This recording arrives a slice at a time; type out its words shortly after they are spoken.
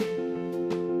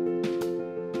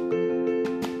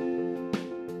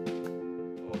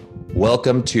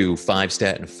Welcome to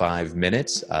 5Stat in 5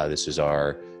 minutes. This is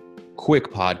our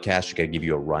quick podcast. We're going to give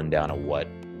you a rundown of what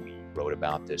we wrote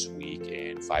about this week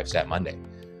in 5StatMonday.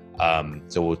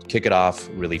 So we'll kick it off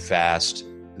really fast.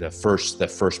 The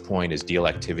first point is deal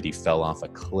activity fell off a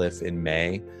cliff in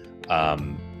May.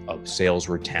 Sales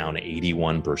were down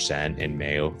 81% in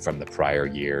May from the prior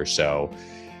year. So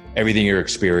everything you're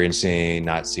experiencing,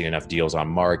 not seeing enough deals on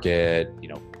market,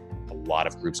 a lot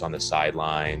of groups on the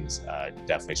sidelines,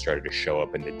 definitely started to show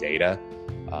up in the data.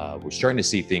 We're starting to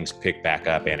see things pick back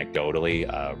up anecdotally,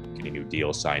 getting new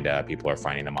deals signed up. People are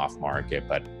finding them off market,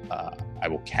 but I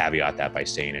will caveat that by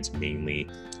saying it's mainly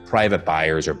private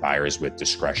buyers or buyers with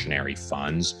discretionary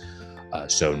funds.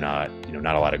 So not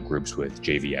a lot of groups with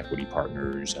JV equity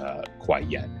partners quite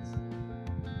yet.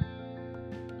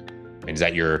 And is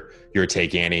that your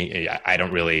take, Annie?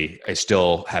 I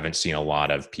still haven't seen a lot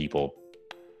of people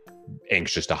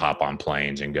anxious to hop on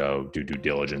planes and go do due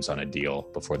diligence on a deal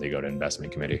before they go to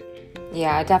investment committee.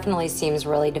 Yeah, it definitely seems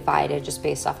really divided just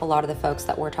based off a lot of the folks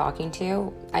that we're talking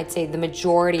to. I'd say the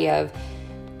majority of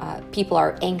people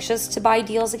are anxious to buy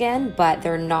deals again, but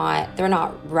they're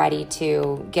not ready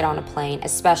to get on a plane,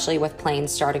 especially with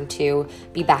planes starting to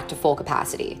be back to full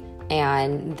capacity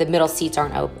and the middle seats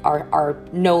are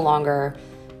no longer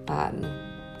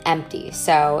empty.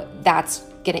 So that's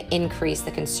going to increase the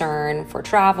concern for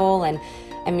travel. And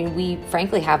I mean, we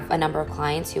frankly have a number of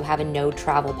clients who have a no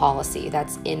travel policy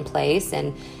that's in place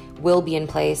and will be in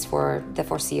place for the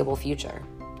foreseeable future.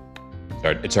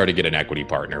 It's hard to get an equity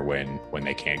partner when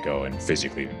they can't go and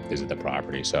physically visit the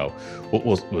property. So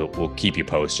we'll keep you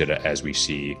posted as we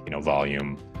see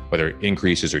volume, whether it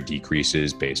increases or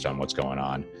decreases based on what's going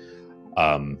on.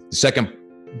 The second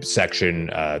section,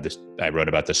 I wrote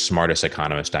about the Smartest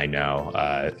Economist I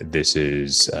Know. This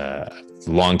is a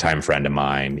longtime friend of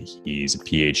mine. He's a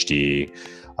PhD,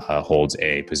 holds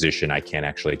a position I can't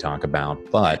actually talk about,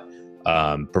 but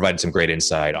provided some great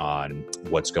insight on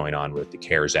what's going on with the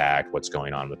CARES Act, what's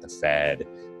going on with the Fed,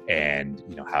 and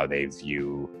how they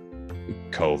view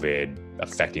COVID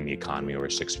affecting the economy over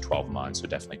 6 to 12 months. So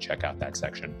definitely check out that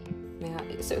section. Yeah.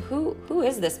 So who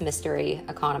is this mystery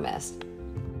economist?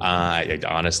 I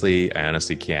honestly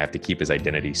can't. I have to keep his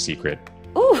identity secret.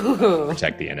 Ooh.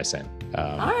 Protect the innocent.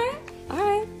 All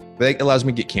right. But it allows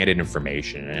me to get candid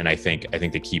information. And I think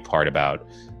the key part about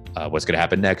what's going to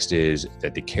happen next is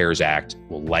that the CARES Act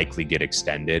will likely get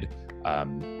extended.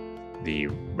 The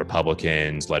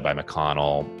Republicans, led by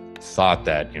McConnell, thought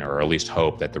that, or at least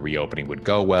hoped that the reopening would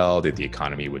go well, that the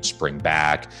economy would spring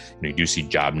back. You do see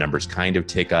job numbers kind of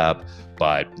tick up,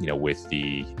 but with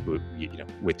the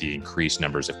increased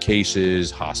numbers of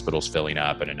cases, hospitals filling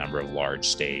up in a number of large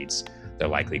states, they're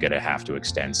likely going to have to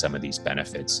extend some of these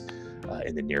benefits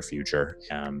in the near future,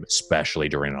 especially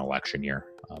during an election year.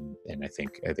 And I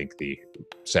think the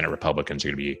Senate Republicans are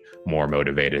going to be more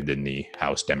motivated than the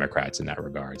House Democrats in that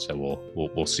regard. So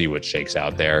we'll see what shakes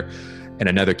out there. And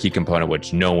another key component,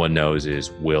 which no one knows, is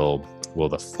will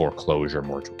the foreclosure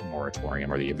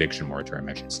moratorium, or the eviction moratorium,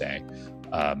 I should say,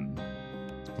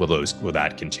 will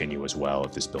that continue as well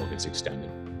if this bill gets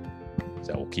extended?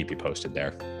 So we'll keep you posted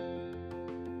there.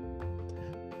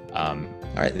 All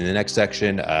right, in the next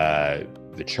section,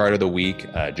 the chart of the week,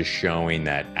 just showing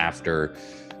that after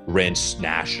rents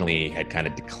nationally had kind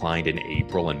of declined in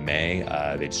April and May,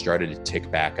 they'd started to tick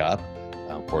back up,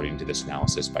 according to this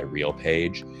analysis by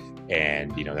RealPage.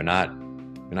 And they're not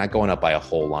going up by a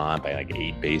whole lot, by like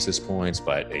 8 basis points,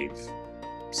 but it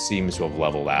seems to have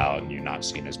leveled out, and you're not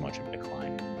seeing as much of a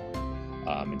decline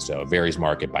anymore. And so it varies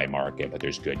market by market, but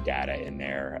there's good data in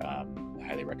there. I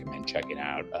highly recommend checking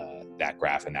out that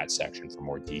graph in that section for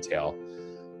more detail.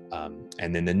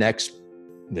 And then the next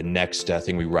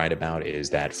thing we write about is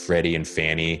that Freddie and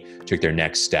Fannie took their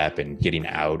next step in getting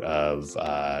out of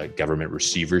government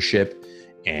receivership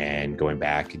and going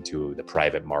back into the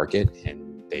private market,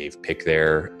 and they've picked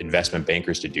their investment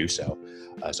bankers to do so.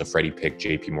 So Freddie picked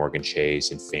JP Morgan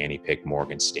Chase and Fannie picked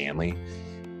Morgan Stanley.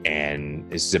 And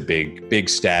this is a big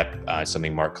step,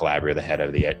 something Mark Calabria, the head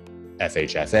of the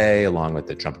FHFA, along with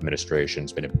the Trump administration,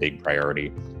 has been a big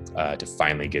priority to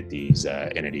finally get these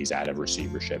entities out of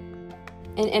receivership.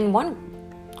 And one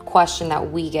question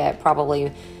that we get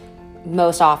probably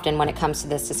most often when it comes to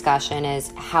this discussion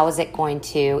is, how is it going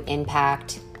to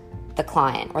impact the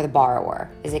client or the borrower?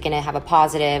 Is it going to have a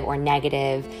positive or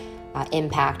negative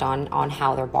impact on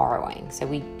how they're borrowing? So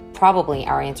we probably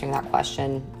are answering that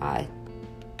question,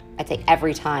 I'd say,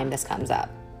 every time this comes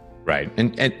up. Right.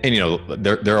 And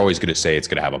they're always going to say it's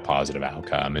going to have a positive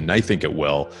outcome. And I think it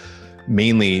will,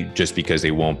 mainly just because they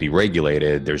won't be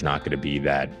regulated. There's not going to be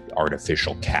that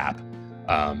artificial cap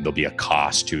There'll be a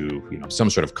cost to, some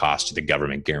sort of cost to the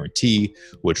government guarantee,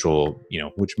 which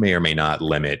which may or may not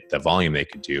limit the volume they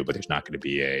could do, but there's not going to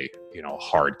be a,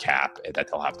 hard cap that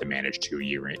they'll have to manage to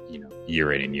year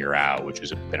in and year out, which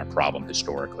has been a problem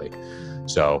historically.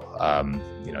 So,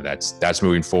 that's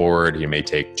moving forward. It may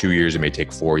take 2 years, it may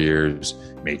take 4 years,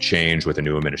 it may change with a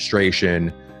new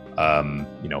administration.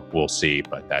 We'll see,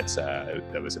 but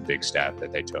that was a big step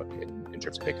that they took in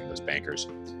terms of picking those bankers.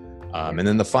 And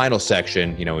then the final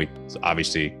section,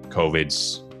 obviously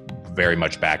COVID's very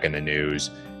much back in the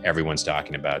news. Everyone's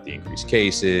talking about the increased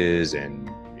cases and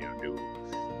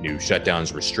new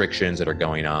shutdowns, restrictions that are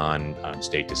going on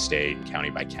state to state, county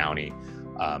by county.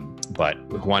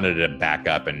 But wanted to back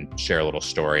up and share a little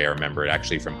story. I remember it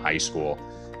actually from high school,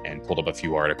 and pulled up a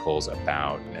few articles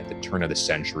about at the turn of the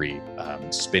century,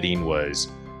 spitting was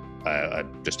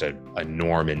just a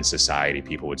norm in society.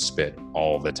 People would spit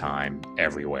all the time,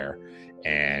 everywhere,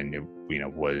 and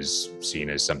it was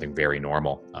seen as something very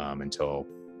normal until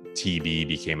TB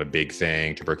became a big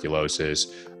thing.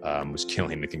 Tuberculosis was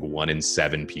killing, I think, 1 in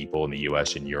 7 people in the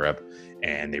U.S. and Europe,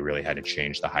 and they really had to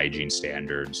change the hygiene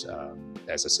standards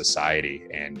as a society.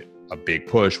 And a big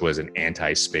push was an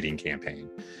anti-spitting campaign.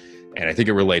 And I think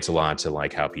it relates a lot to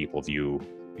like how people view,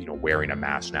 wearing a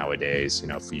mask nowadays.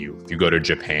 If you go to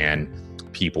Japan,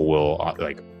 people will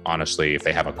honestly, if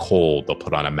they have a cold, they'll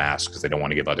put on a mask because they don't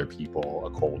want to give other people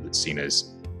a cold. It's seen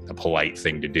as a polite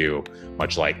thing to do,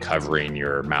 much like covering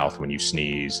your mouth when you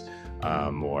sneeze,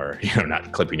 or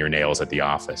not clipping your nails at the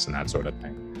office and that sort of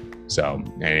thing. So,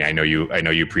 and I know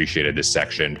you appreciated this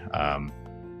section,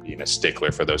 being a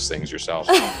stickler for those things yourself.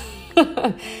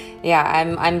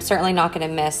 Yeah, I'm certainly not going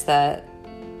to miss the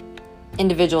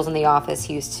individuals in the office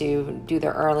who used to do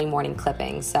their early morning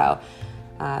clipping. So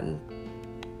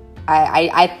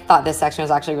I thought this section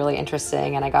was actually really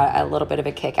interesting, and I got a little bit of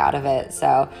a kick out of it.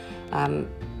 So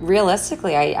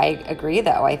realistically, I agree,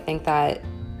 though. I think that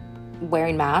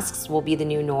wearing masks will be the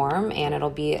new norm, and it'll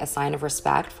be a sign of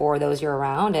respect for those you're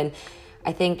around. And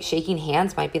I think shaking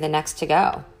hands might be the next to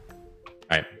go.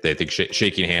 Right. I think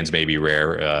shaking hands may be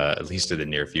rare, at least in the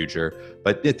near future,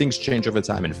 but things change over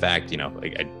time. In fact,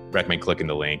 I recommend clicking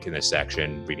the link in this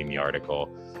section, reading the article.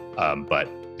 But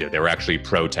there were actually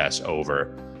protests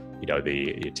over,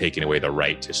 the taking away the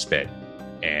right to spit.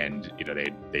 And,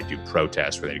 they do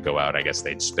protests where they'd go out, I guess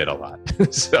they'd spit a lot.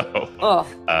 So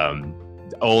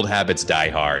old habits die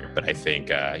hard. But I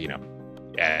think,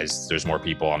 as there's more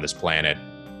people on this planet,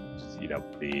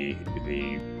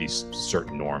 these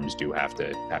certain norms do have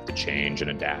to change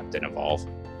and adapt and evolve.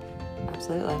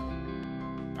 Absolutely.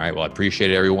 All right. Well, I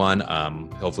appreciate it, everyone.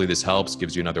 Hopefully this helps,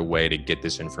 gives you another way to get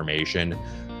this information.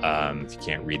 If you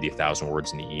can't read the 1,000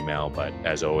 words in the email, but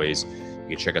as always,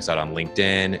 you can check us out on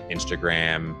LinkedIn,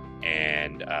 Instagram,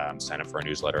 and sign up for our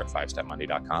newsletter at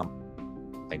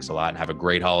 5StatMonday.com. Thanks a lot, and have a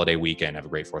great holiday weekend. Have a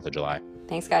great 4th of July.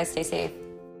 Thanks, guys. Stay safe.